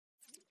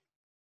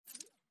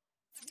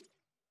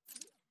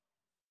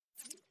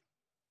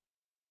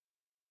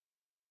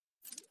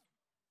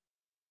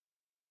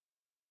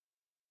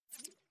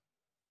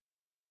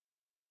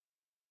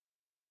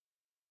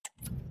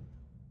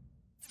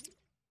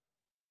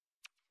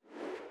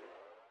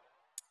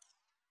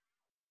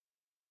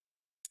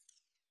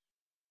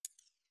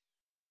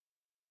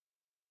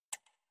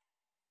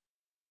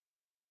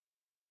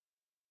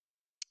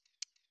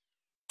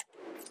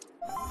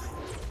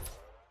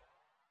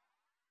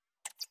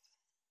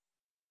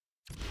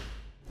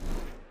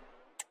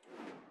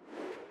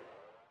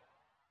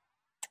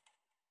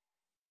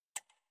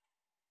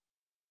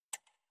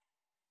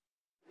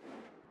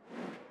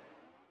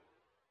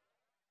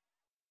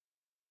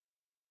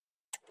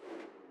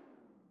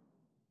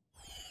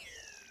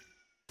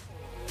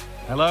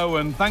Hello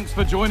and thanks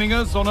for joining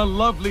us on a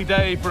lovely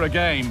day for a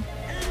game.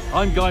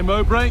 I'm Guy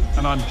Mowbray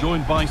and I'm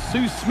joined by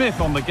Sue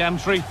Smith on the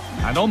gantry,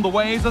 and on the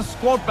way is a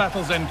squad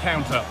battles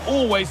encounter,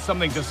 always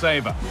something to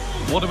savour.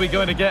 What are we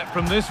going to get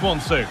from this one,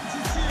 Sue?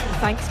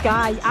 Thanks,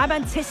 Guy. I'm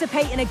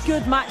anticipating a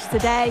good match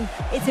today.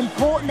 It's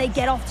important they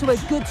get off to a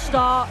good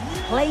start,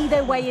 play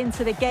their way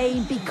into the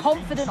game, be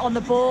confident on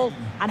the ball,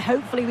 and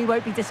hopefully we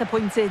won't be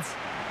disappointed.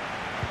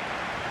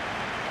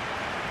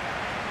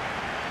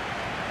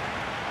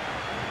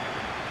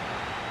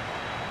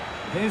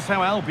 Here's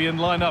how Albion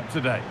line up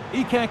today.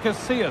 Iker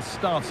Casillas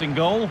starts in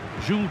goal.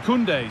 Jules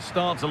Koundé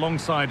starts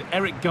alongside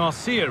Eric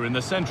Garcia in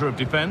the centre of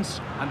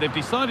defence. And they've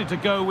decided to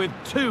go with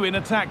two in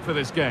attack for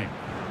this game.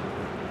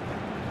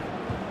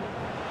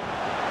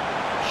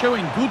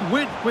 Showing good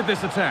wit with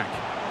this attack.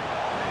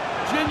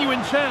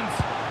 Genuine chance.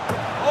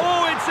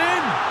 Oh, it's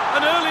in!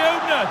 An early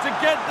opener to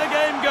get the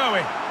game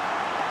going.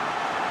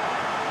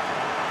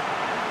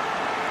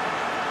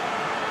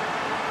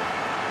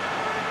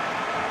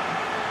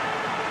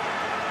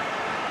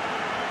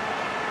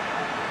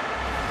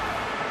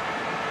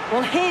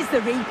 Well, here's the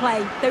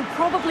replay. Though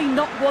probably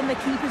not one the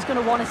keeper's going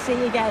to want to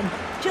see again.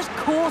 Just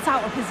caught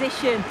out of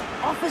position,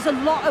 offers a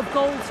lot of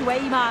goal to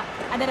aim at,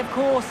 and then, of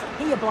course,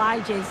 he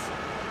obliges.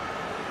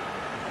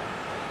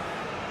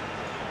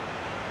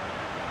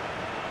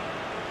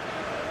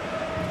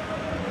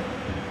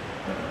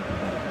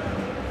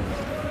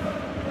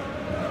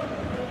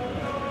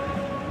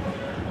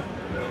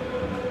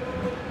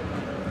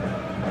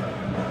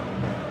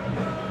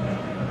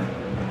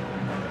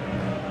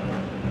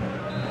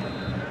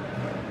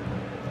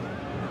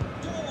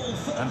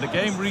 And the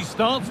game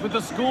restarts with the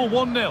score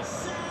 1-0.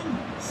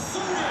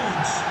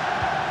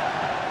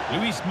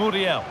 Luis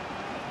Muriel.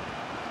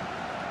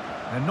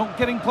 They're not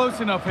getting close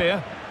enough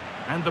here,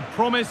 and the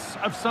promise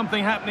of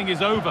something happening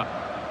is over.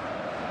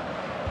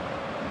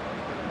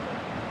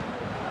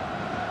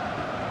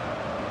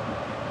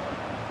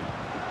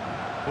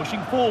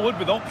 Pushing forward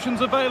with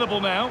options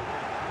available now.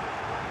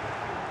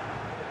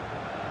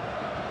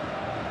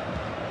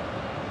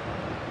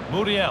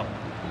 Muriel.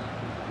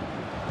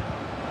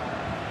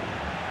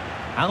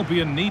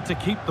 Albion need to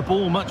keep the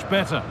ball much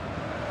better.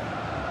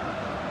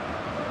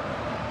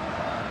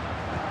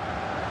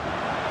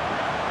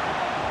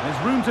 There's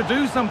room to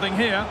do something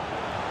here.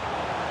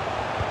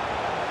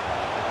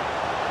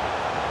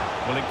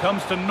 Well, it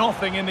comes to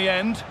nothing in the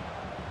end.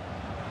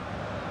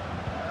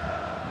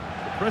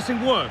 The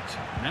pressing worked.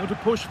 Now to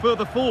push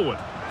further forward.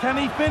 Can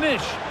he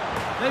finish?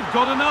 They've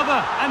got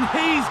another, and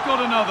he's got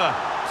another.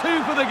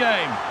 2 for the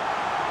game.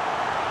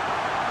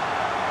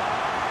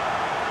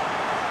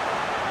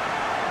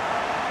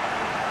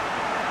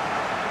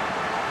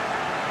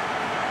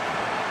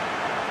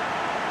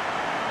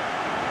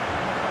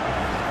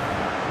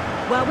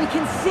 Well, we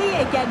can see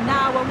it again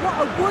now, and what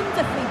a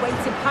wonderfully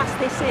weighted pass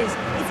this is.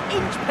 It's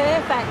inch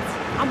perfect.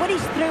 And when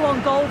he's through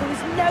on goal, there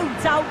was no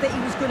doubt that he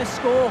was going to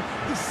score.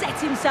 He set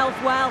himself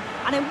well,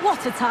 and then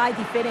what a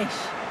tidy finish.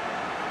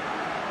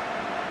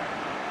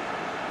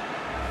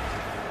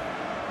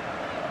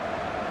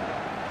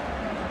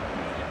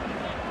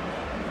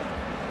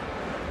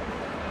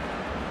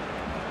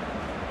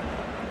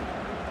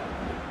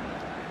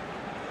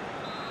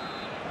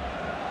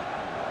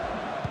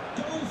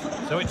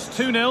 So it's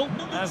 2-0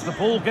 as the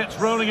ball gets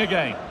rolling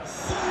again.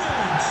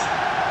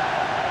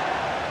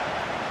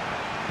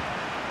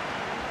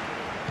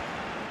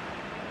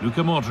 Luka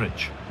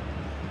Modric.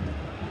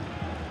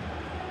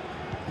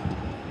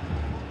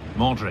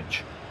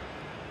 Modric.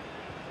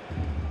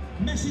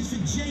 Message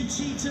for Jay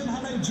Cheetham.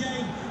 Hello,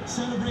 Jay.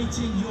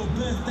 Celebrating your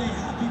birthday.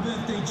 Happy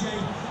birthday, Jay,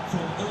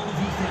 from all of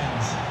you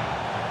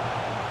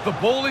friends. The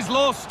ball is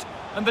lost,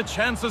 and the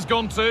chance has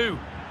gone too.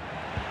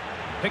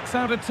 Picks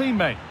out a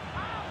teammate.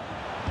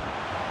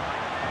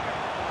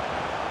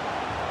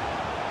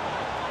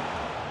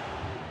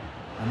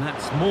 And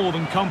that's more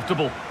than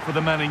comfortable for the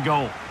man in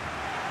goal.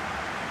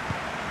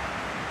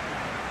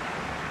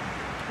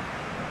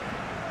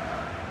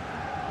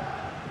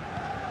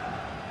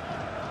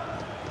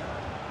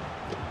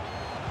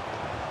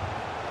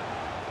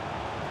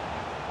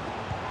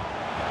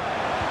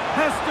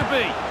 Has to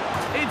be.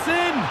 It's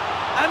in.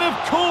 And of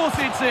course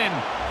it's in.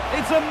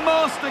 It's a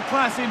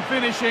masterclass in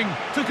finishing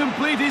to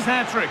complete his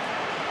hat-trick.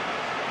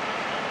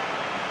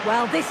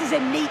 Well, this is a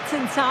neat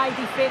and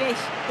tidy finish.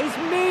 His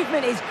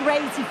movement is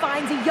great. He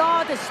finds a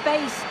yard of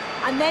space,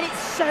 and then it's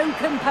so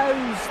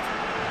composed.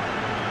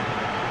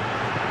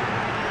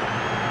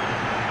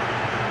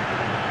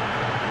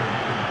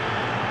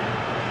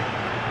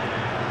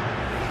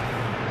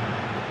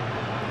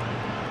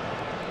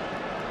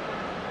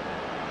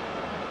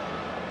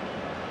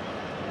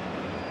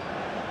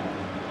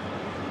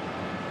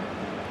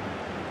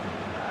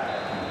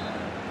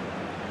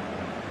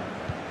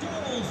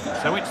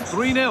 So it's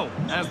 3-0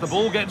 as the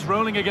ball gets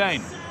rolling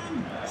again.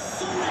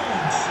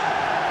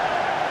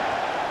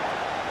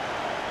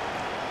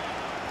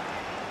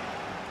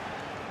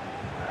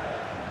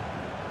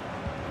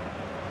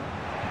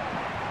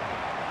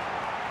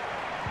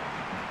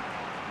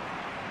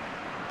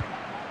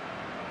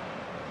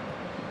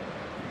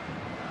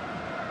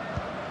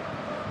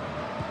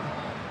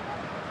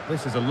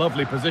 This is a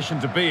lovely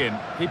position to be in,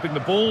 keeping the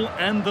ball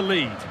and the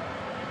lead.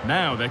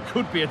 Now there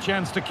could be a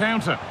chance to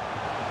counter.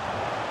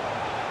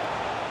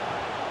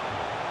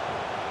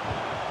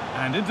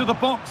 And into the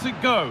box it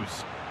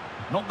goes.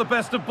 Not the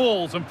best of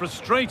balls and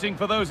frustrating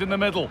for those in the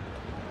middle.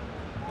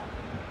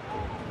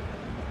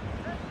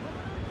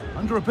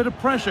 Under a bit of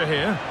pressure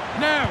here.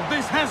 Now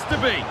this has to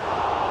be.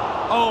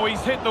 Oh,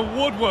 he's hit the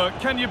woodwork.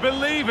 Can you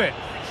believe it?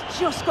 He's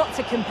just got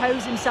to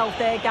compose himself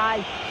there,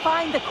 Guy.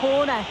 Find the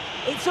corner.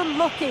 It's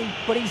unlucky,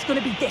 but he's going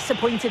to be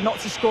disappointed not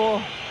to score.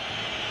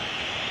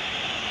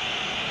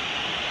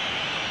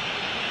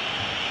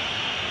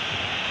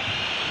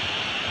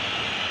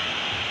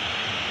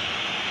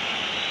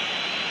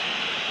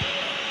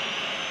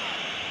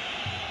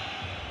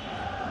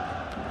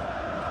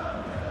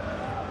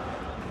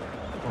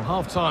 Well,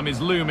 half-time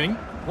is looming.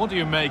 What do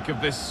you make of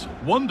this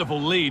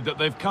wonderful lead that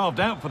they've carved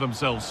out for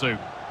themselves, Sue?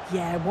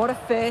 Yeah, what a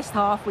first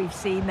half we've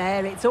seen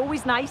there. It's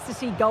always nice to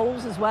see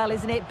goals as well,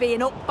 isn't it?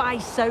 Being up by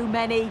so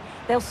many.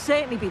 They'll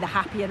certainly be the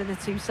happier of the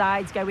two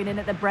sides going in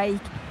at the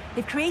break.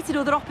 They've created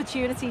other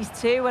opportunities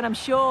too, and I'm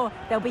sure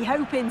they'll be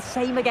hoping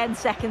same again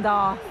second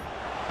half.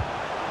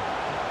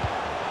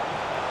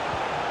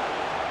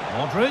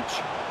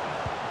 Modric.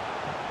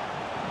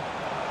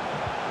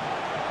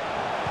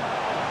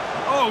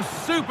 Oh,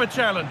 super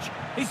challenge.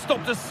 He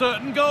stopped a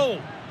certain goal.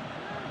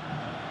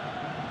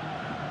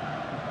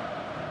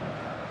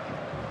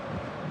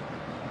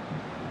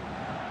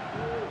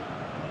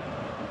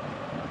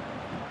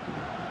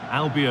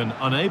 Albion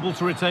unable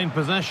to retain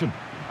possession.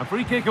 A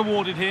free kick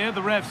awarded here.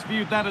 The refs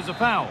viewed that as a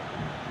foul.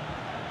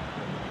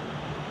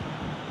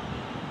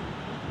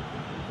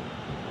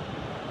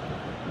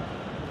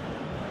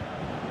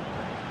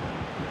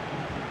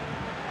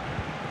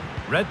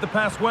 Read the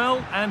pass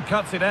well and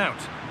cuts it out.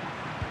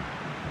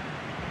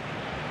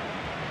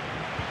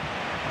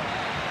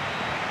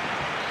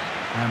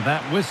 And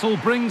that whistle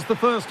brings the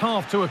first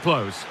half to a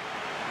close.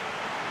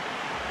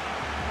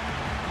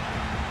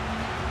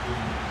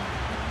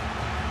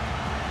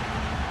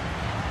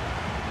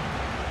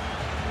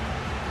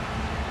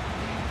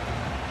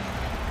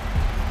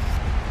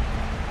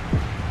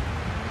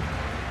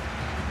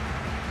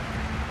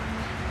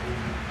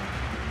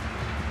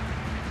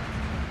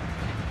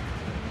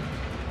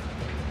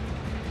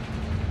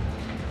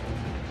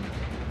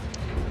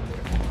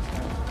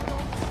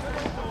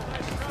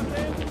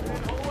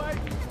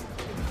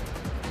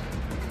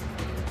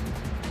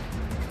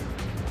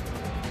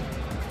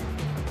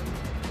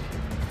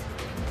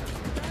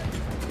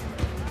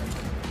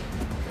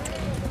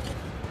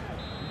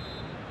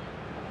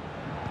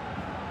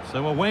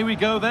 So away we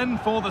go then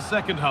for the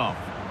second half.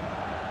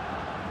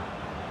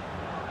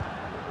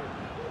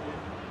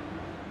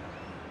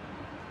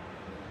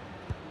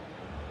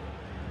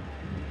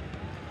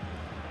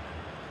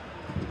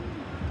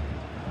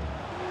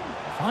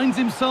 Finds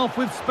himself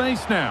with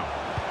space now.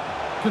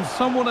 Can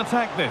someone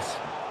attack this?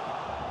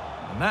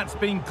 And that's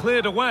been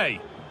cleared away.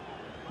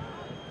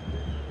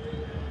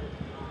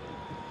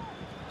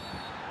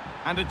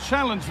 And a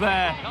challenge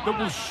there that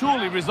will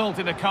surely result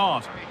in a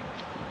card.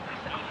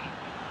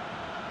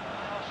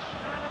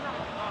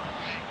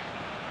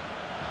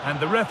 And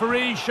the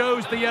referee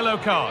shows the yellow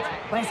card.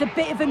 Well, it's a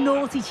bit of a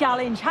naughty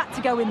challenge. Had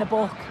to go in the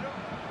book.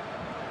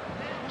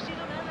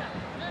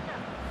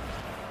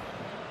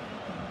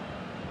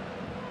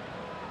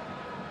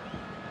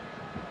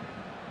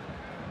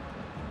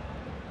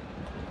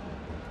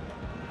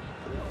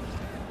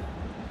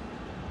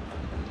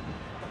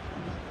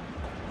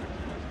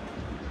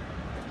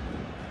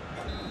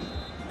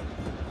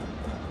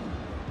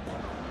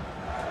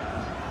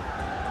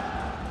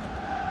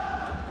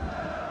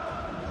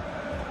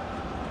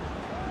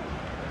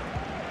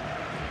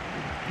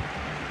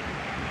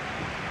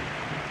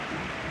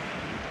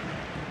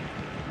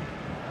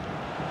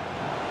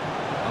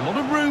 A lot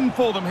of room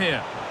for them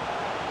here.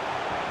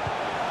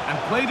 And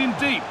played in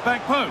deep,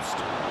 back post.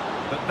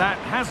 But that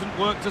hasn't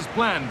worked as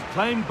planned,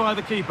 claimed by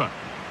the keeper.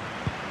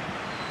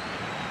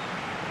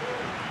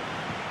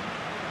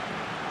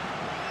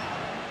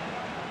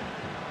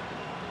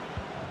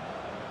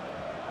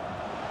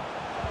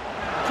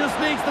 Just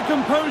needs the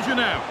composure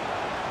now.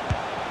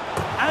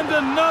 And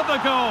another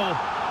goal.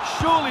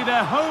 Surely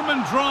they're home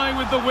and dry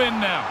with the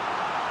win now.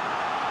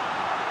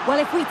 Well,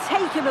 if we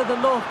take another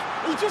look,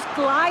 he just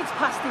glides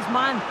past his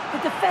man.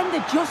 The defender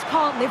just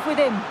can't live with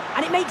him.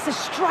 And it makes the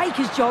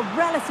striker's job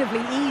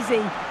relatively easy.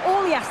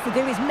 All he has to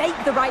do is make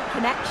the right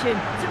connection.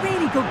 It's a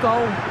really good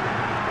goal.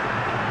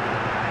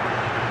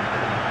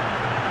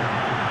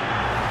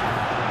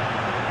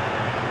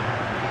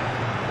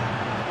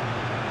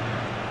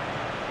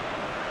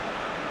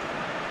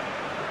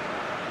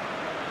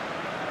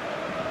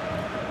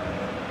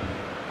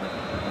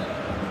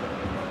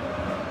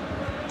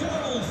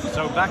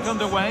 So back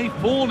underway,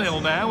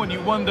 4-0 now, and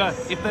you wonder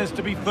if there's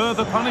to be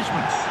further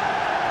punishments.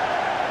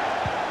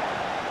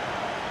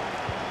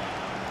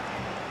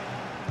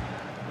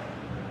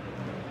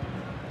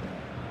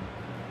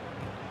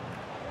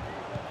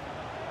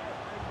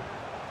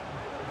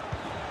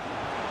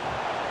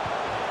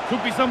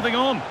 Could be something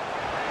on.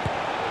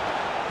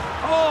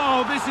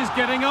 Oh, this is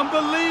getting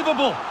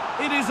unbelievable.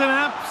 It is an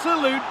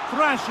absolute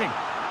thrashing.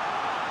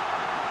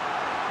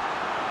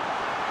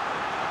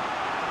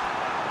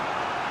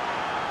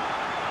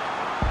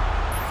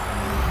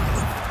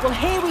 Well,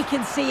 here we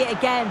can see it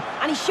again,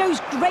 and he shows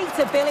great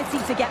ability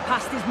to get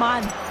past his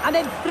man. And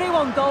then through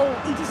on goal,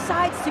 he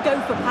decides to go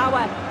for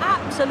power,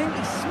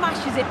 absolutely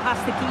smashes it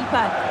past the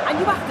keeper, and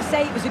you have to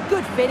say it was a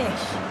good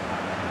finish.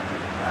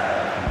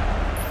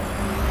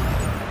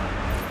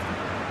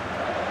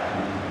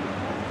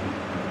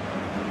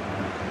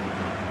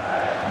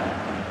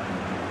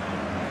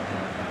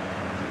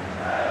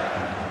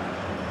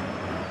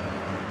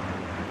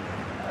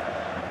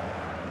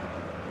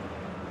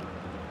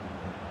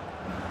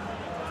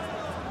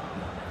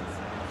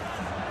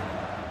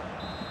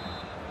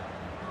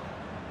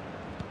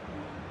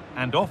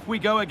 And off we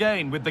go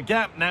again, with the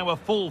gap now a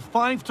full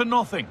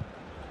 5-0.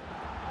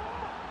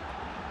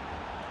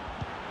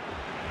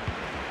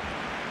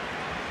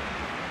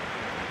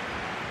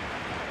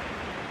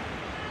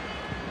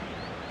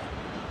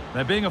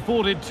 They're being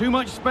afforded too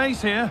much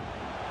space here.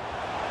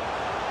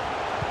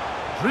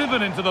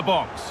 Driven into the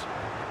box.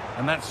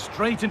 And that's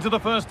straight into the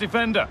first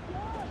defender.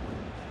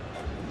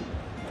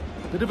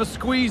 Bit of a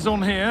squeeze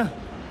on here.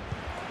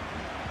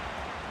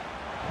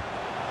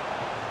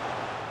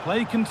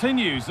 Play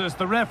continues as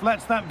the ref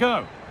lets that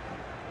go.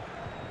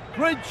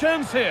 Great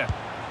chance here.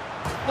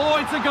 Oh,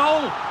 it's a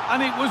goal,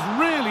 and it was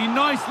really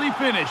nicely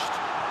finished.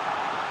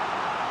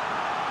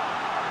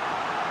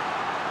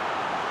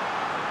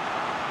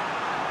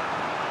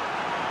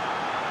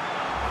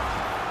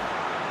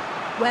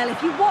 Well, if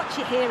you watch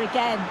it here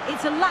again,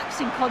 it's a lapse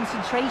in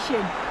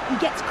concentration. He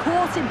gets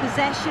caught in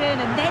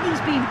possession and then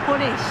he's being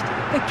punished.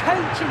 The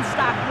coaching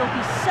staff will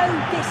be so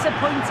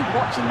disappointed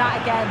watching that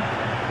again.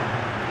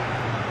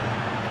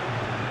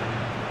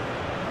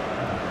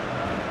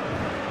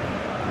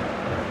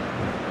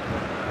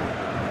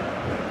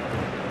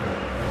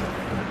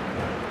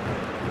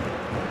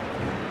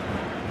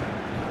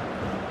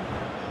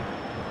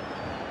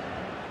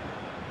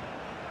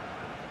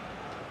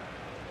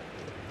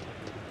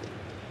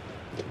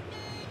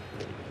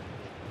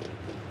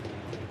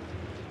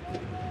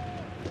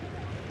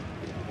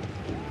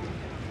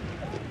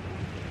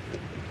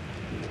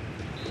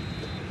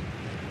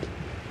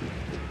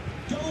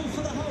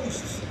 For the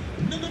hosts,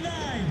 number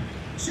 9,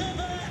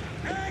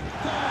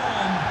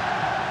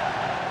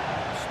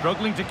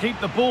 Struggling to keep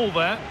the ball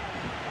there.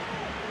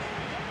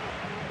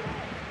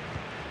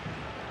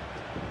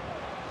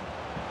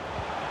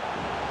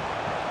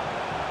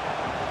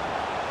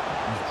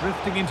 He's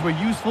drifting into a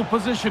useful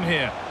position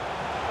here.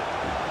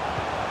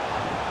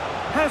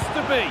 Has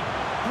to be.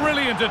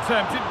 Brilliant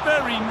attempt. It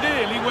very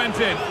nearly went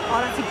in.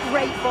 Oh, that's a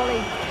great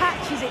volley.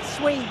 Catches it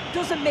sweet.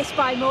 Doesn't miss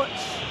by much.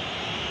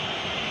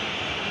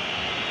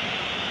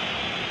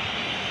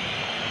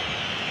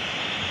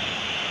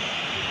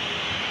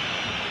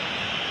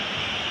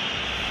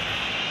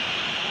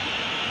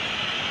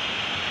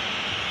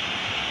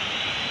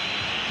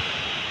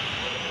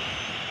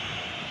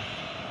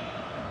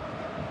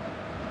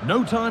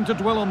 No time to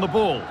dwell on the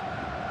ball.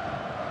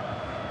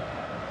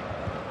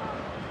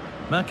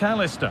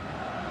 McAllister.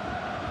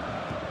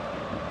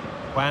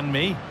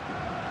 Wanmi.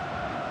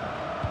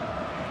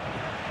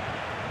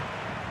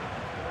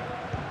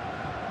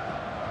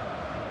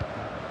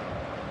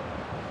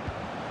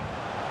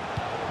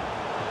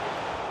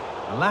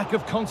 A lack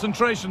of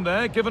concentration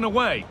there, given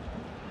away.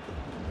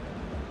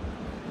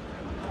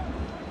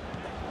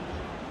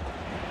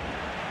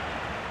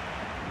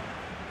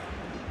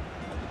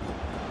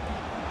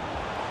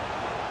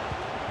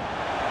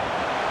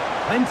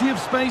 Plenty of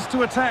space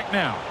to attack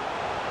now.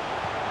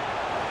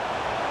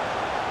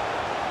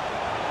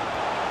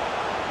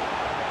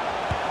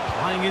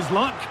 Trying his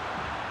luck.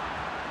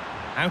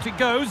 Out it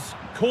goes.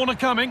 Corner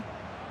coming.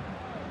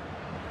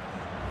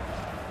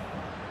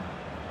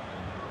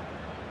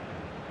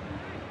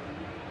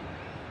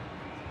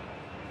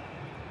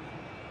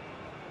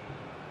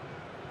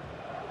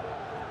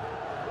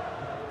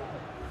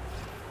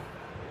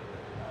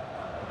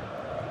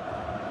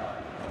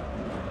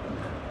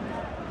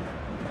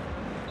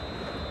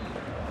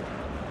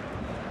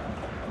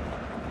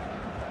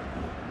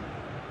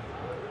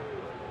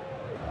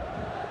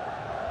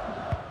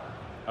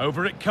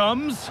 Over it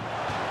comes.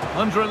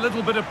 Under a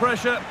little bit of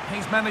pressure,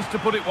 he's managed to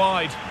put it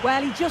wide.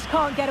 Well, he just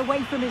can't get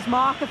away from his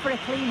marker for a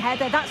clean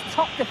header. That's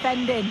top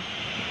defending.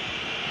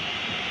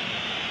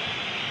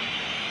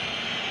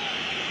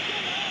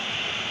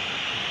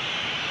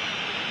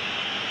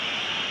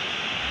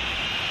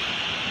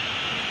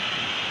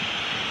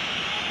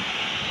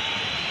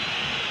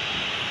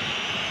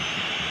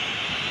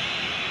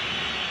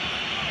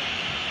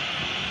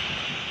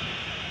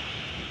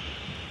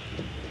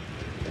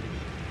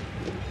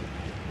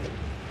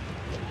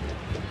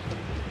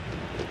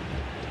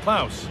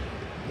 Klaus.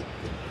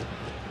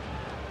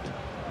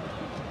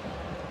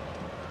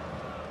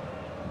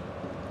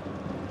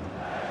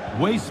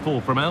 Wasteful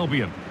from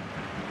Albion.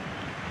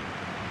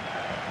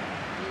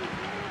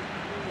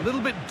 A little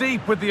bit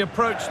deep with the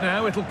approach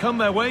now. It'll come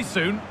their way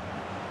soon.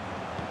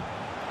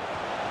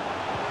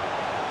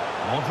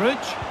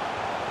 Modric.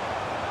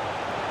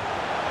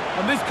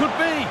 And this could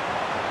be.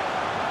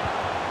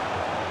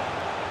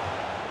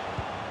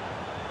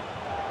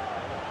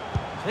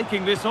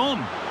 Taking this on.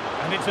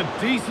 And it's a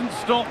decent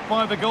stop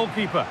by the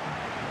goalkeeper.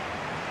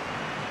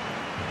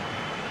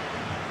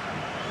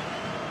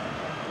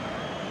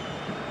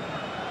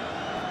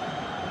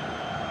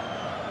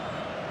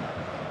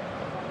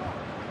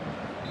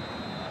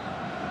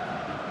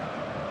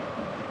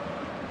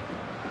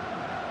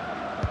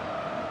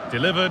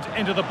 Delivered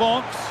into the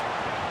box.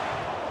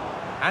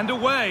 And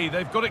away,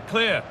 they've got it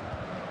clear.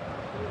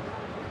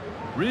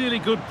 Really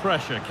good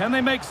pressure. Can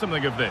they make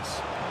something of this?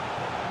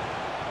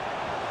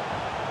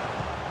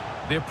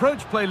 The approach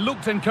play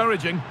looked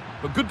encouraging,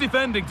 but good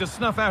defending to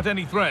snuff out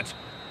any threat.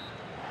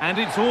 And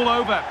it's all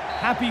over.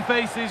 Happy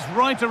faces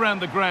right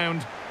around the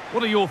ground.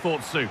 What are your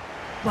thoughts, Sue?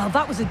 Well,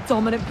 that was a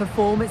dominant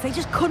performance. They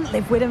just couldn't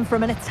live with him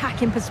from an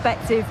attacking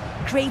perspective.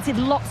 Created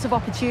lots of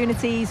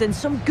opportunities and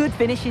some good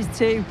finishes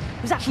too.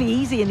 It was actually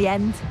easy in the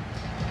end.